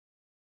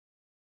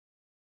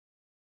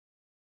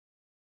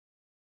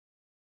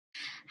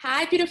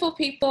Hi, beautiful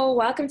people.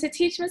 Welcome to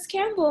Teach Miss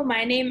Campbell.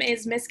 My name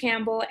is Miss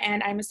Campbell,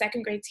 and I'm a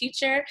second grade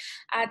teacher.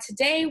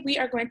 Today, we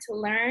are going to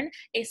learn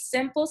a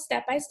simple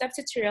step-by-step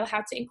tutorial how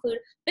to include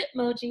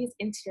Bitmojis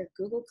into your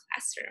Google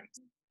Classroom.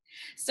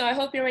 So I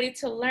hope you're ready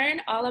to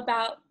learn all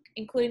about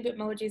including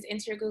Bitmojis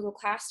into your Google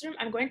Classroom.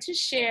 I'm going to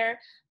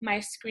share my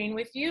screen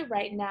with you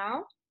right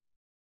now.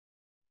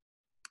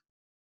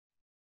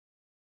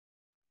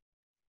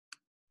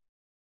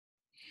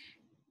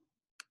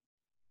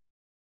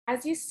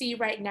 As you see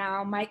right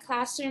now, my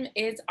classroom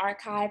is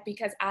archived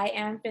because I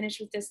am finished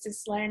with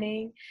distance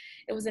learning.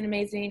 It was an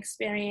amazing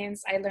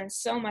experience. I learned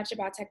so much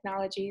about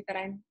technology that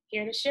I'm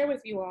here to share with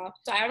you all.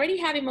 So I already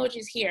have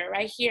emojis here.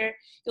 Right here,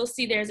 you'll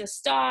see there's a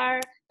star,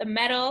 the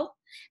medal.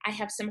 I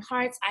have some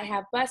hearts, I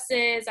have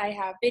buses, I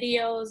have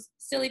videos,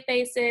 silly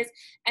faces.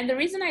 And the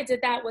reason I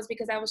did that was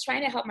because I was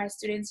trying to help my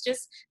students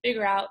just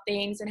figure out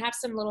things and have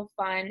some little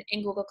fun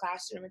in Google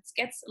Classroom. It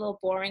gets a little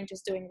boring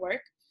just doing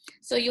work.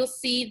 So you'll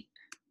see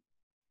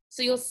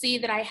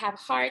that I have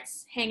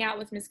hearts, hang out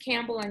with Ms.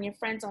 Campbell and your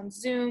friends on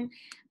Zoom,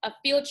 a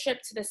field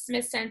trip to the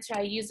Smith Center.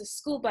 I use a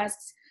school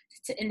bus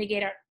to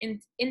indicate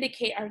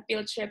our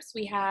field trips.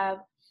 We have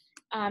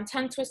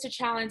tongue twister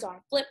challenge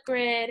on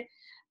Flipgrid.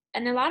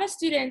 And a lot of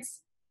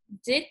students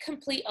did not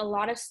complete a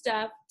lot of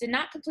stuff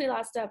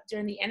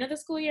during the end of the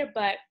school year,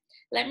 but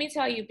let me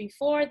tell you,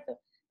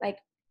 like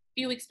a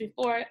few weeks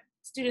before,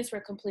 students were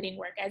completing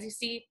work. As you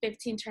see,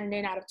 15 turned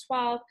in out of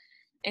 12.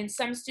 And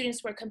some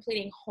students were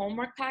completing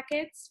homework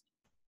packets.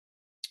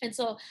 And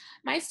so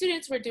my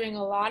students were doing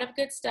a lot of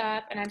good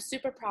stuff, and I'm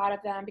super proud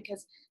of them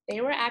because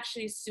they were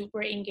actually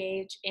super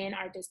engaged in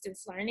our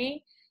distance learning,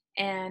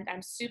 and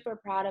I'm super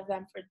proud of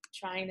them for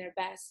trying their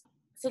best.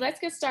 So let's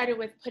get started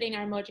with putting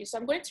our emoji. So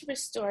I'm going to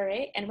restore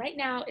it, and right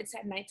now it's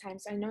at nighttime,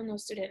 so I know no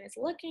student is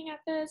looking at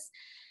this,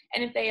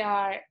 and if they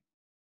are,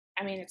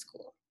 I mean, it's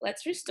cool.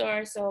 Let's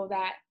restore so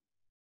that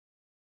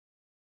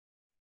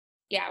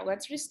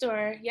let's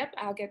restore. Yep,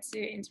 I'll get to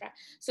interact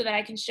so that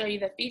I can show you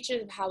the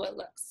features of how it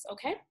looks,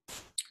 okay?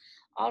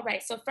 All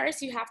right, so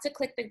first you have to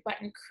click the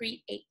button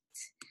Create.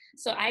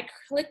 So I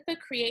click the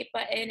Create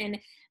button and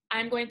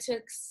I'm going to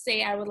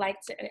say I would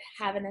like to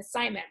have an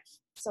assignment.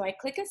 So I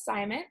click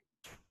Assignment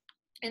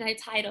and I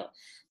title.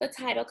 The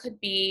title could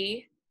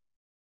be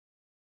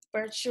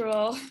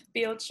Virtual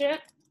Field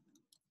Trip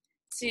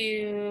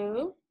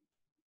to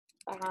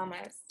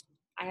Bahamas.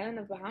 Island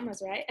of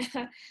Bahamas, right?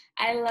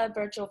 I love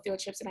virtual field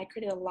trips and I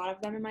created a lot of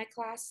them in my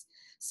class.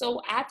 So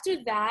after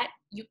that,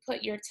 you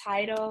put your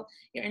title,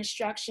 your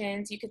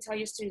instructions. You can tell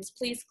your students,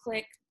 please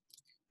click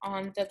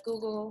on the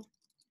Google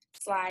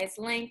Slides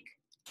link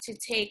to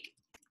take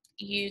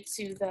you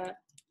to the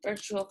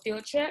virtual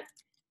field trip.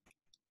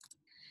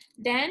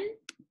 Then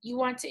you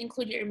want to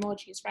include your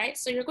emojis, right?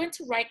 So you're going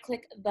to right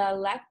click the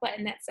left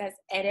button that says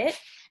Edit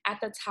at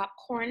the top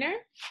corner.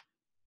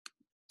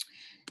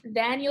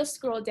 Then you'll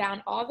scroll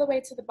down all the way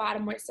to the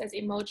bottom where it says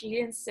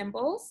Emoji and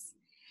Symbols,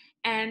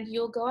 and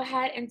you'll go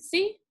ahead and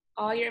see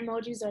all your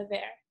emojis are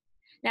there.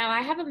 Now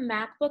I have a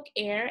MacBook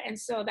Air, and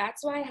so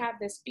that's why I have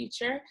this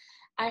feature.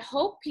 I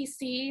hope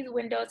PC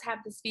Windows have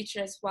this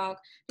feature as well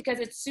because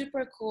it's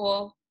super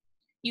cool.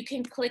 You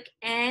can click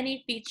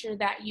any feature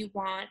that you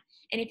want,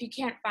 and if you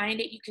can't find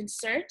it, you can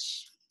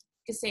search.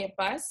 You can say a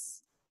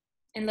bus,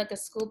 and look, a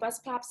school bus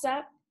pops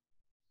up,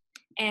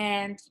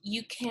 and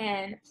you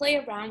can play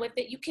around with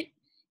it.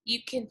 You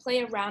can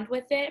play around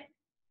with it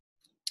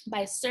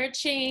by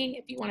searching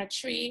if you want a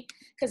tree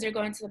because they're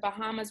going to the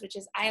Bahamas, which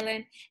is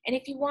island. And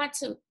if you want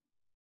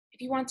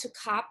to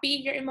copy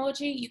your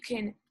emoji, you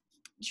can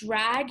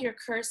drag your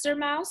cursor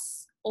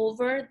mouse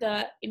over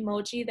the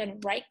emoji, then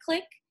right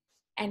click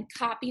and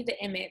copy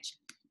the image.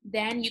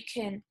 Then you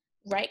can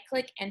right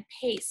click and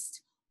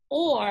paste,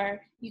 or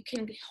you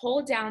can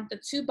hold down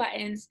the two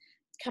buttons,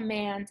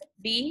 Command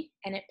V,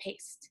 and it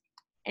pastes.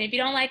 And if you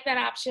don't like that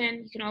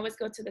option, you can always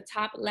go to the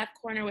top left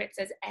corner where it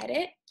says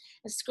Edit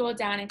and scroll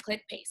down and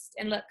click Paste.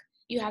 And look,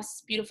 you have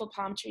beautiful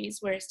palm trees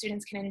where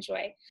students can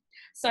enjoy.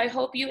 So I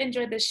hope you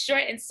enjoyed this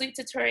short and sweet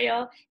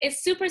tutorial.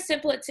 It's super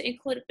simple to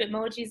include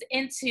Bitmojis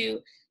into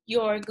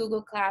your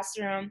Google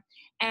Classroom.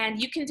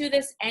 And you can do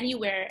this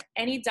anywhere,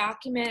 any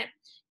document.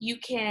 You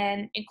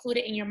can include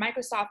it in your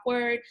Microsoft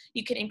Word.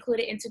 You can include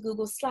it into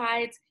Google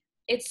Slides.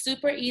 It's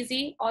super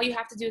easy. All you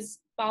have to do is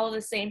follow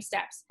the same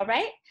steps, all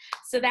right?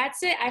 So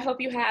that's it. I hope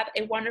you have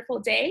a wonderful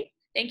day.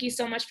 Thank you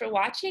so much for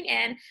watching,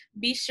 and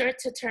be sure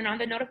to turn on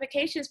the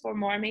notifications for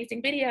more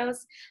amazing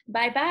videos.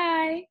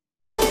 Bye-bye.